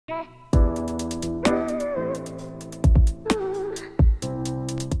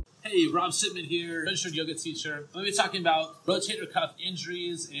Rob Sitman here, registered yoga teacher. I'm going to be talking about rotator cuff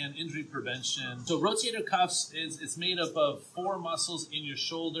injuries and injury prevention. So rotator cuffs it's made up of 4 muscles in your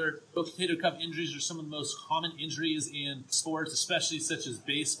shoulder. Rotator cuff injuries are some of the most common injuries in sports, especially such as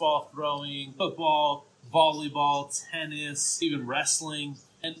baseball, throwing, football, volleyball, tennis, even wrestling.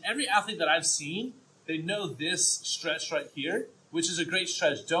 And every athlete that I've seen, they know this stretch right here, which is a great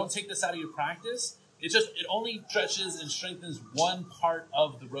stretch. Don't take this out of your practice. It only stretches and strengthens one part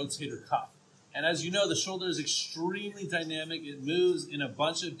of the rotator cuff. And as you know, the shoulder is extremely dynamic. It moves in a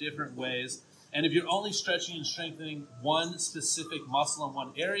bunch of different ways. And if you're only stretching and strengthening one specific muscle in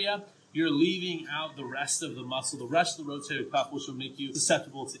one area, you're leaving out the rest of the muscle, the rest of the rotator cuff, which will make you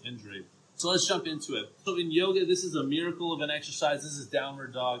susceptible to injury. So let's jump into it. So in yoga, this is a miracle of an exercise. This is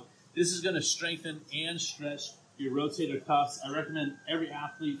downward dog. This is going to strengthen and stretch your rotator cuffs. I recommend every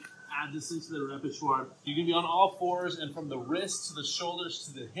athlete add this into their repertoire. You're going to be on all fours, and from the wrists to the shoulders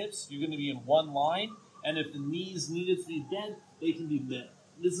to the hips, you're going to be in one line. And if the knees needed to be bent, they can be bent.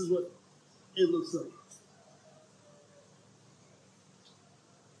 This is what it looks like.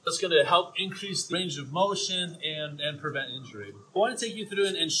 That's going to help increase the range of motion and prevent injury. I want to take you through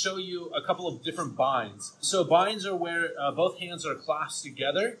and show you a couple of different binds. So binds are where both hands are clasped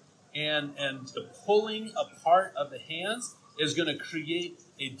together, and the pulling apart of the hands is going to create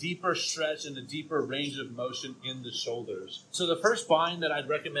a deeper stretch and a deeper range of motion in the shoulders. So the first bind that I'd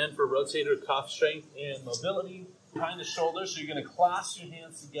recommend for rotator cuff strength and mobility, behind the shoulders. So you're going to clasp your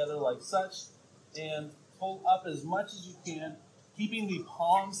hands together like such and pull up as much as you can. Keeping the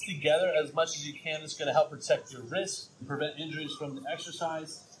palms together as much as you can is going to help protect your wrists and prevent injuries from the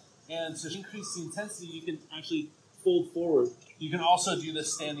exercise. And to increase the intensity, you can actually fold forward. You can also do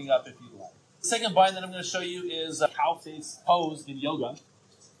this standing up if you'd like. The second bind that I'm going to show you is a cow face pose in yoga.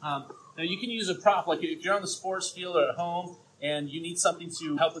 Now you can use a prop, like if you're on the sports field or at home and you need something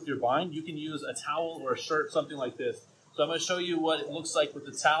to help with your bind, you can use a towel or a shirt, something like this. So I'm going to show you what it looks like with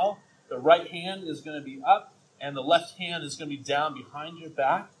the towel. The right hand is going to be up and the left hand is going to be down behind your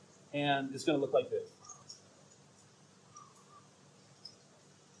back, and it's going to look like this.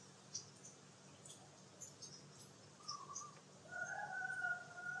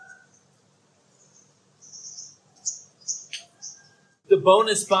 The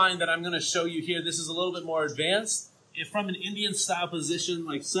bonus bind that I'm going to show you here, this is a little bit more advanced. If from an Indian style position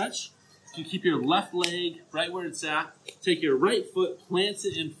like such, you keep your left leg right where it's at, take your right foot, plant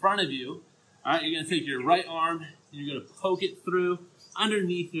it in front of you. All right, you're going to take your right arm, and you're going to poke it through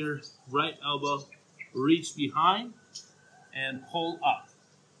underneath your right elbow, reach behind, and pull up.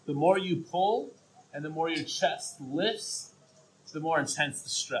 The more you pull and the more your chest lifts, the more intense the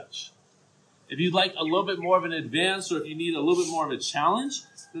stretch. If you'd like a little bit more of an advance, or if you need a little bit more of a challenge,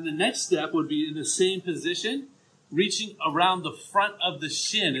 then the next step would be in the same position, reaching around the front of the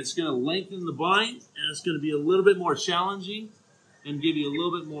shin. It's going to lengthen the bind, and it's going to be a little bit more challenging and give you a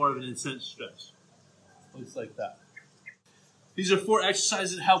little bit more of an intense stretch. Looks like that. These are 4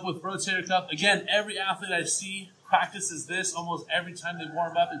 exercises that help with rotator cuff. Again, every athlete I see practices this almost every time they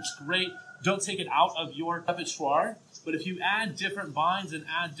warm up. It's great. Don't take it out of your repertoire. But if you add different binds and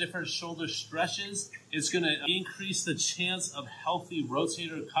add different shoulder stretches, it's going to increase the chance of healthy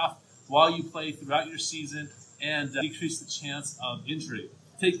rotator cuff while you play throughout your season and decrease the chance of injury.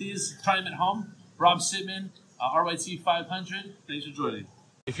 Take these, try them at home. Rob Sitman, RYT 500. Thanks for joining.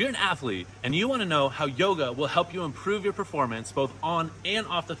 If you're an athlete and you want to know how yoga will help you improve your performance both on and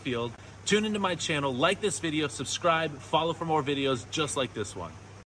off the field, tune into my channel, like this video, subscribe, follow for more videos just like this one.